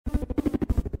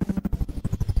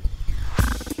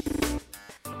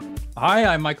Hi,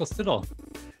 I'm Michael Stiddle.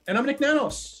 And I'm Nick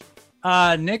Nanos.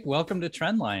 Nick, welcome to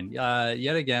Trendline.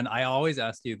 Yet again, I always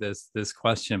ask you this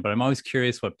question, but I'm always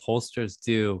curious what pollsters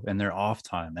do in their off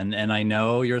time. And I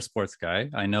know you're a sports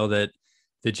guy. I know that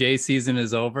the J season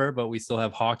is over, but we still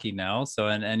have hockey now. So,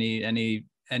 and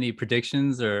any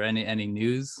predictions or any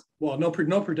news? Well, no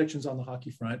predictions on the hockey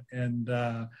front. And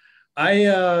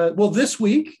this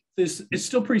week this is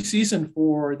still preseason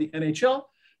for the NHL.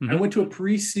 I went to a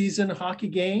preseason hockey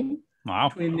game. Wow.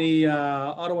 Between the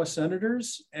Ottawa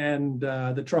Senators and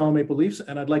the Toronto Maple Leafs.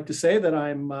 And I'd like to say that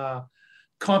I'm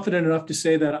confident enough to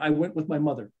say that I went with my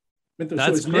mother.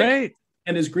 That's great. Nick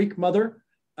and his Greek mother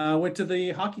went to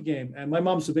the hockey game. And my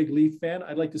mom's a big Leaf fan.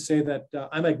 I'd like to say that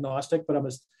I'm agnostic, but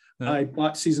I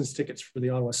bought season's tickets for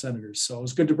the Ottawa Senators. So it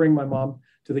was good to bring my mom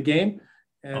to the game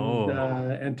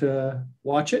and to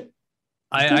watch it.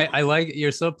 I like,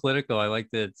 you're so political. I like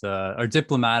that, or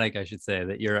diplomatic, I should say,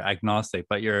 that you're agnostic,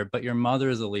 but your mother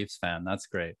is a Leafs fan. That's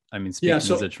great. I mean, speaking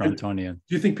as a Torontonian.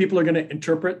 Do you think people are going to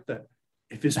interpret that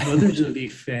if his mother's a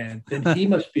Leaf fan, then he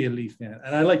must be a Leaf fan?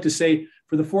 And I like to say,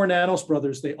 for the four Nanos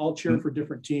brothers, they all cheer for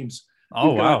different teams.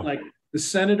 Oh, wow. Like the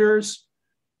Senators,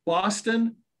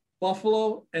 Boston,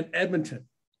 Buffalo, and Edmonton.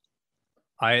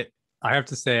 I have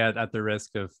to say, at the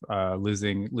risk of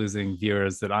losing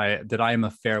viewers, that I am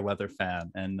a fair weather fan,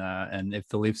 and if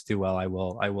the Leafs do well, I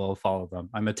will follow them.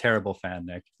 I'm a terrible fan,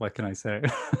 Nick. What can I say?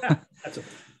 Yeah, that's okay.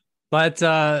 But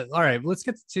all right, let's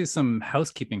get to some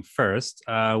housekeeping first.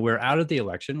 We're out of the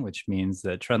election, which means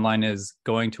that Trendline is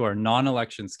going to our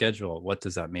non-election schedule. What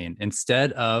does that mean?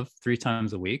 Instead of 3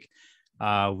 times a week,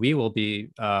 we will be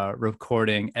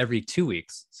recording every 2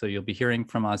 weeks. So you'll be hearing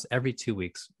from us every 2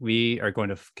 weeks. We are going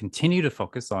to continue to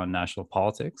focus on national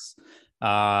politics,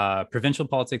 provincial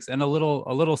politics, and a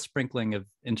little sprinkling of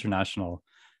international,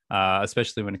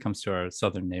 especially when it comes to our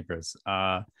southern neighbors.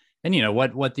 And you know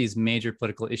what these major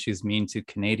political issues mean to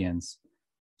Canadians.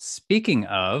 Speaking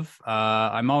of,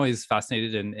 I'm always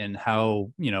fascinated in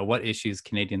how, what issues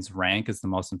Canadians rank as the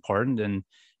most important,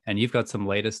 and you've got some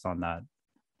latest on that.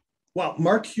 Well,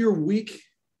 mark your week,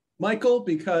 Michael,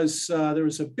 because there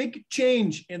was a big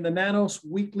change in the Nanos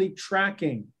weekly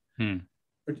tracking. Do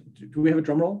we have a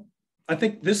drum roll? I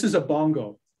think this is a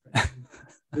bongo.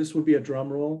 This would be a drum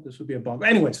roll. This would be a bongo.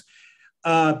 Anyways,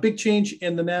 big change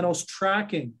in the Nanos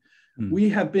tracking. We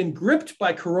have been gripped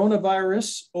by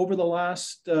coronavirus over the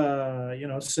last,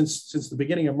 since the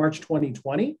beginning of March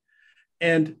 2020.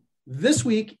 And this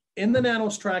week in the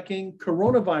Nanos tracking,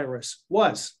 coronavirus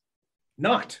was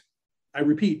not, I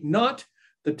repeat, not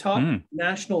the top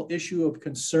national issue of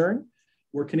concern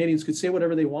where Canadians could say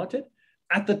whatever they wanted.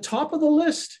 At the top of the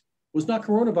list was not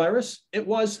coronavirus, it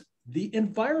was the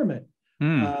environment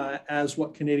as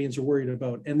what Canadians are worried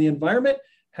about. And the environment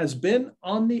has been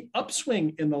on the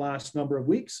upswing in the last number of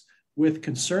weeks with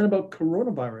concern about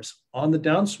coronavirus on the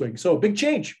downswing. So a big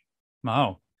change.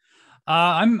 Wow.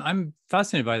 I'm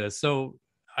fascinated by this. So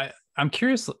I'm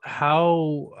curious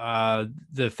how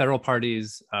the federal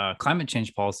party's climate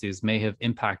change policies may have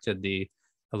impacted the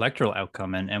electoral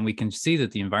outcome. And we can see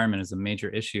that the environment is a major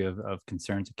issue of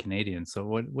concern to Canadians. So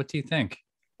what do you think?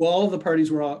 Well, all of the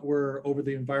parties were over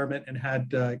the environment and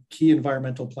had key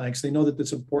environmental planks. They know that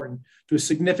that's important to a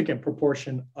significant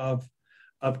proportion of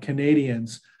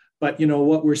Canadians. But,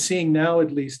 what we're seeing now,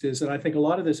 at least, is, and I think a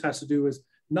lot of this has to do with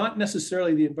not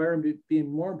necessarily the environment being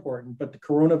more important, but the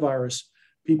coronavirus,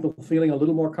 people feeling a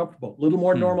little more comfortable, a little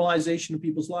more normalization of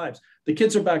people's lives. The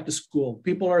kids are back to school.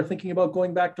 People are thinking about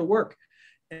going back to work.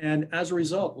 And as a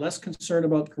result, less concern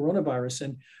about coronavirus.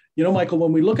 And, Michael,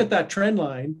 when we look at that trend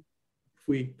line, if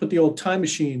we put the old time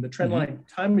machine, the Trendline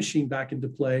time machine back into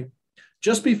play,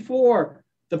 just before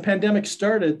the pandemic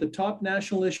started, the top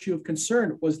national issue of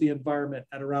concern was the environment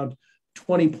at around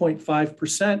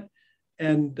 20.5%.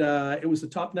 And it was the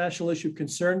top national issue of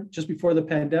concern just before the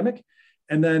pandemic,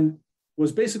 and then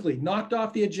was basically knocked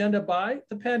off the agenda by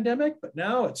the pandemic. But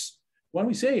now it's, why don't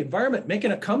we say, environment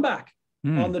making a comeback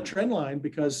on the trend line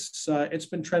because it's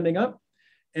been trending up.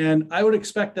 And I would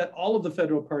expect that all of the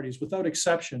federal parties, without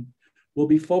exception, will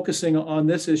be focusing on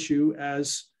this issue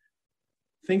as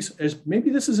maybe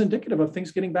this is indicative of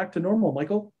things getting back to normal,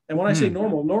 Michael. And when I say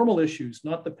normal issues,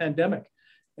 not the pandemic.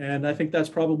 And I think that's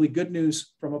probably good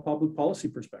news from a public policy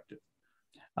perspective.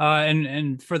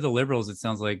 And for the Liberals, it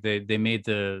sounds like they made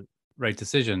the right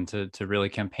decision to really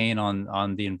campaign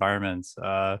on the environment.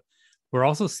 We're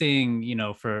also seeing,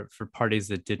 for parties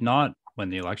that did not win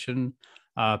the election,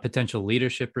 potential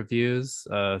leadership reviews,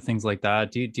 things like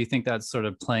that. Do you think that's sort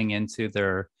of playing into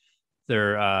their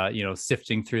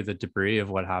sifting through the debris of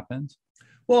what happened?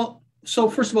 Well, so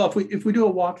first of all, if we do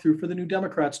a walkthrough for the New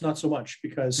Democrats, not so much,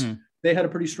 because they had a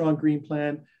pretty strong green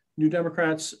plan. New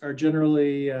Democrats are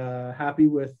generally happy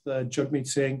with Jagmeet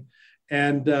Singh,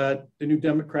 and the New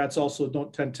Democrats also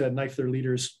don't tend to knife their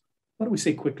leaders. What do we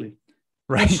say quickly?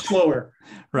 Right. Much slower,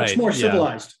 right. much more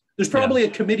civilized. There's probably Yeah.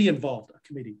 a committee involved. A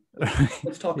committee.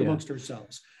 Let's talk Yeah. amongst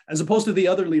ourselves, as opposed to the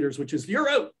other leaders, which is you're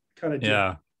out kind of deal.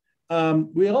 Yeah.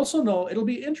 We also know it'll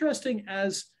be interesting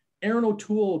as Aaron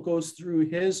O'Toole goes through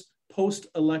his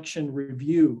post-election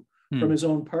review from his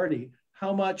own party,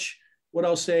 how much, what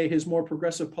I'll say, his more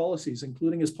progressive policies,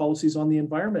 including his policies on the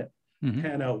environment,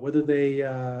 pan out, whether they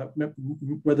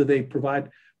provide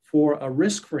for a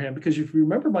risk for him. Because if you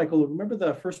remember, Michael, remember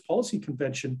the first policy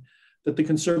convention that the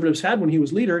Conservatives had when he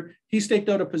was leader, he staked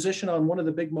out a position on one of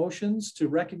the big motions to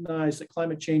recognize that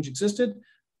climate change existed.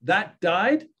 That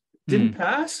died, didn't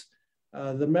pass.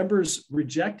 The members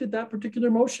rejected that particular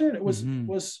motion. It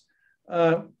was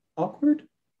awkward,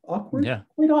 Yeah.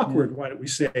 quite awkward, why don't we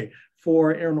say,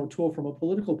 for Aaron O'Toole from a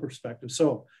political perspective.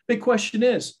 So big question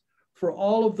is, for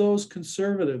all of those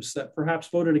Conservatives that perhaps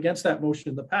voted against that motion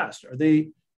in the past, are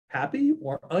they happy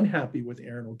or unhappy with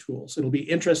Aaron O'Toole? So it'll be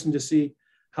interesting to see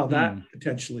how that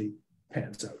potentially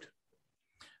pans out.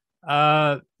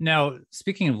 Now,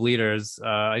 speaking of leaders,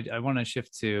 I want to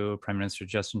shift to Prime Minister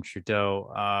Justin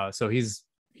Trudeau. So he's,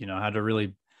 had a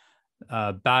really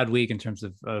bad week in terms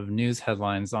of news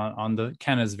headlines on the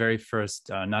Canada's very first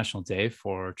National Day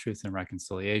for Truth and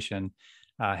Reconciliation.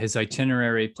 His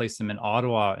itinerary placed him in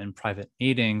Ottawa in private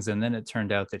meetings, and then it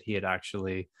turned out that he had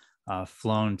actually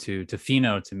flown to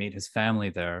Tofino to meet his family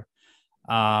there.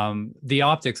 The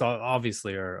optics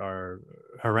obviously are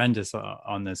horrendous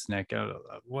on this, Nick.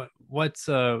 What's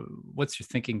your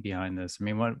thinking behind this? I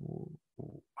mean,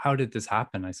 how did this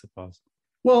happen, I suppose?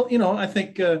 Well, I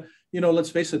think,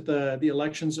 let's face it, the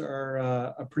elections are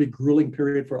a pretty grueling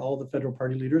period for all the federal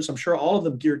party leaders. I'm sure all of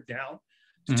them geared down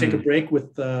to take a break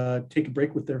with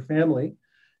their family.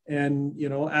 And,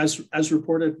 as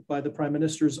reported by the Prime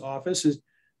Minister's office, is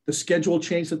the schedule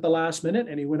changed at the last minute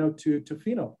and he went out to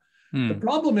Tofino. The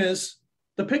problem is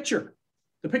the picture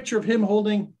of him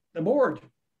holding the board,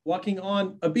 walking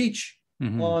on a beach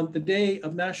on the day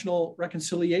of National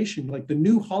Reconciliation, like the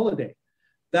new holiday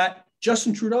that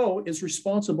Justin Trudeau is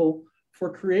responsible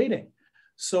for creating.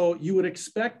 So you would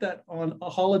expect that on a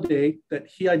holiday that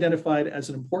he identified as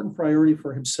an important priority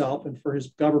for himself and for his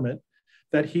government,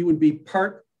 that he would be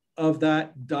part of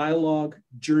that dialogue,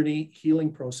 journey,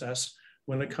 healing process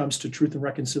when it comes to truth and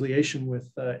reconciliation with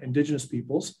Indigenous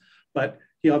peoples. But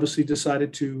he obviously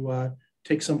decided to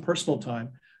take some personal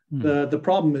time. The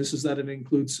problem is that it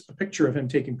includes a picture of him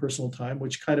taking personal time,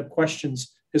 which kind of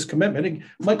questions his commitment. And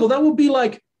Michael, that would be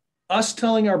like us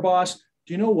telling our boss,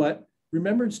 do you know what?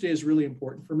 Remembrance Day is really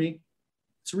important for me.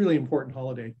 It's a really important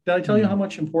holiday. Did I tell you how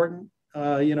much important,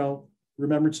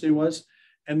 Remembrance Day was?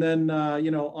 And then,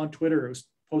 on Twitter, it was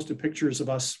posted pictures of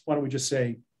us, why don't we just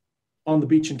say, on the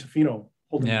beach in Tofino,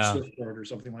 holding a surfboard or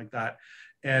something like that.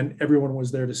 And everyone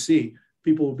was there to see.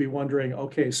 People will be wondering,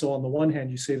 okay, so on the one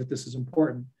hand, you say that this is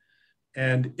important.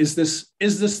 And is this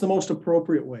the most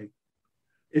appropriate way?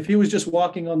 If he was just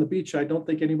walking on the beach, I don't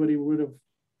think anybody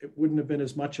it wouldn't have been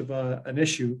as much of an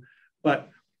issue. But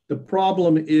the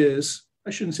problem is, I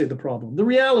shouldn't say the problem. The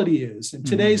reality is, in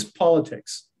today's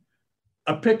politics,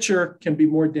 a picture can be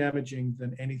more damaging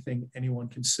than anything anyone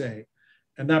can say.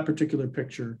 And that particular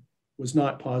picture was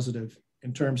not positive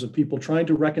in terms of people trying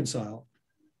to reconcile,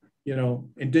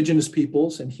 Indigenous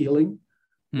peoples and healing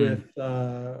with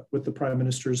the Prime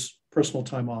Minister's personal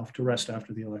time off to rest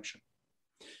after the election.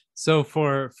 So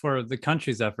for the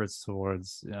country's efforts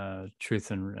towards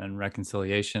truth and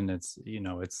reconciliation, it's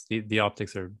the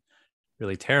optics are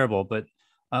really terrible. But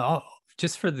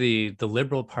just for the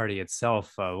Liberal Party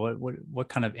itself, what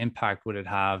kind of impact would it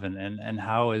have, and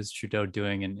how is Trudeau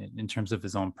doing in terms of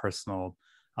his own personal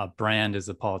brand as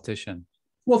a politician?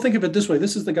 Well, think of it this way: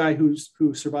 this is the guy who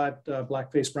survived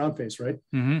blackface, brownface, right?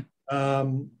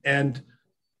 And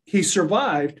he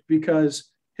survived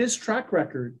because his track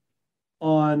record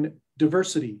on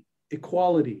diversity,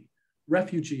 equality,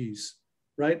 refugees,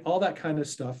 right? All that kind of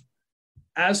stuff.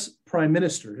 As Prime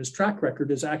Minister, his track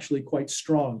record is actually quite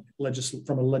strong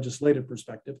from a legislative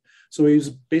perspective. So he's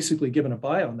basically given a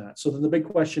bye on that. So then the big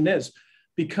question is,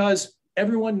 because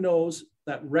everyone knows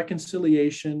that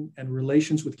reconciliation and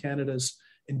relations with Canada's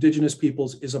Indigenous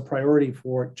peoples is a priority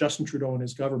for Justin Trudeau and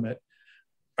his government,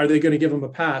 are they going to give him a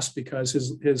pass because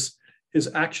his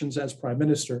actions as Prime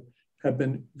Minister have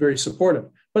been very supportive?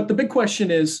 But the big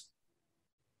question is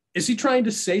he trying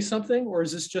to say something, or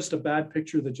is this just a bad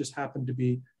picture that just happened to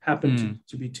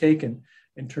be taken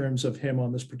in terms of him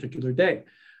on this particular day?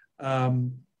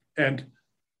 And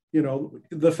You know,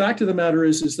 the fact of the matter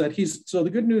is that so the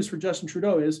good news for Justin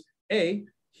Trudeau is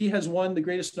he has won the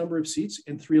greatest number of seats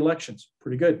in 3 elections.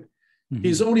 Pretty good. Mm-hmm.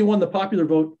 He's only won the popular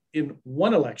vote in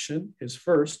 1 election, his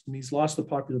first, and he's lost the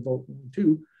popular vote in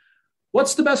 2.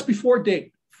 What's the best before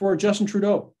date for Justin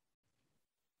Trudeau?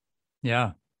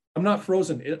 Yeah. I'm not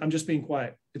frozen. I'm just being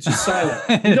quiet. It's just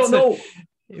silent. We don't know.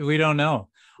 We don't know.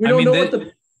 We don't know what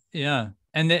the... Yeah.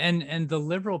 And the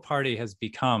Liberal Party has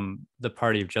become the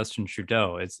party of Justin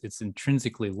Trudeau. It's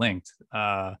intrinsically linked.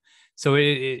 So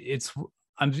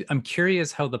I'm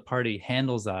curious how the party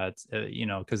handles that.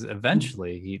 Because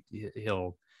eventually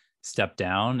he'll step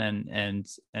down, and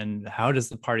how does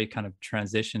the party kind of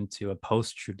transition to a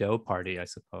post-Trudeau party, I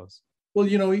suppose? Well,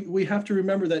 we have to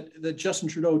remember that Justin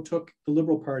Trudeau took the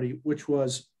Liberal Party, which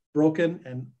was broken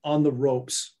and on the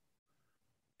ropes,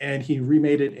 and he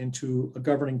remade it into a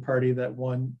governing party that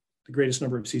won the greatest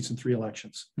number of seats in 3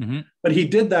 elections. Mm-hmm. But he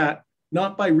did that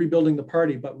not by rebuilding the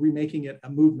party, but remaking it a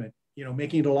movement,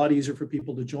 making it a lot easier for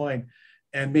people to join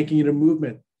and making it a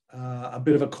movement, a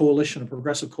bit of a coalition, a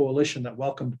progressive coalition that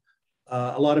welcomed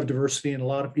a lot of diversity and a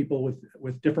lot of people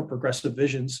with different progressive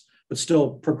visions, but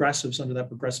still progressives under that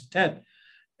progressive tent.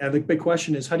 And the big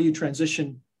question is, how do you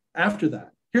transition after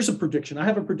that? Here's a prediction. I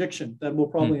have a prediction that will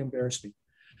probably embarrass me.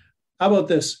 How about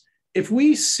this? If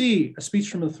we see a speech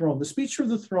from the throne, the speech from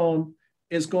the throne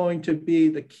is going to be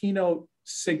the keynote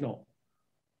signal,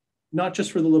 not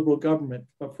just for the Liberal government,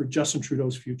 but for Justin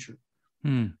Trudeau's future.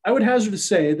 I would hazard to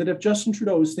say that if Justin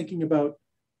Trudeau is thinking about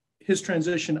his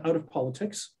transition out of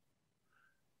politics,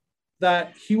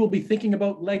 that he will be thinking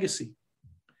about legacy.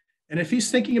 And if he's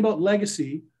thinking about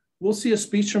legacy, we'll see a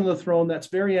speech from the throne that's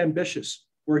very ambitious,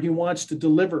 where he wants to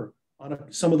deliver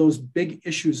on some of those big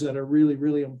issues that are really,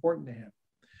 really important to him.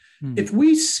 If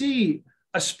we see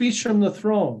a speech from the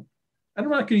throne, and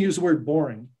I'm not going to use the word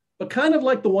boring, but kind of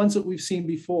like the ones that we've seen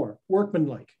before,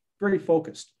 workmanlike, very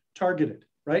focused, targeted,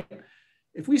 right?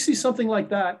 If we see something like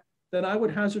that, then I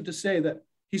would hazard to say that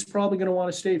he's probably going to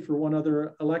want to stay for one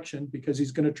other election, because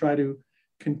he's going to try to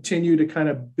continue to kind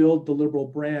of build the Liberal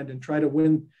brand and try to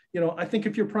win. I think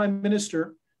if you're prime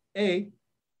minister,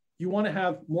 you want to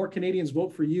have more Canadians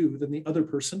vote for you than the other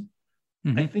person.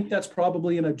 Mm-hmm. I think that's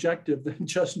probably an objective that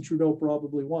Justin Trudeau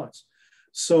probably wants.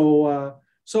 So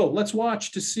let's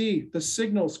watch to see the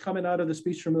signals coming out of the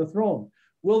speech from the throne.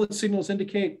 Will the signals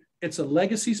indicate it's a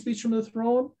legacy speech from the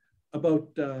throne about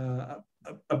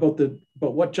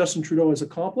what Justin Trudeau has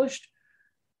accomplished,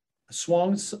 a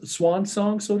swan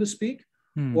song, so to speak,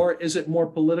 or is it more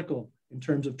political in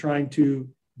terms of trying to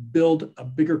build a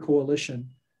bigger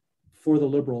coalition for the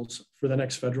Liberals for the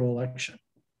next federal election?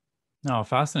 Oh,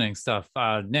 fascinating stuff.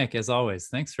 Nick, as always,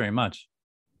 thanks very much.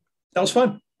 That was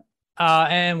fun.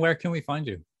 And where can we find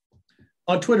you?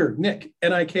 On Twitter, Nick,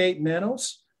 N-I-K,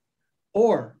 Nanos,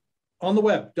 or on the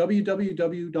web,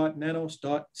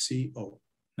 www.nanos.co.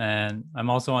 And I'm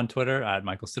also on Twitter at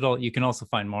Michael Siddle. You can also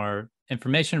find more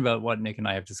information about what Nick and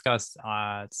I have discussed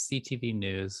at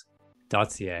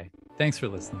ctvnews.ca. Thanks for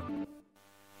listening.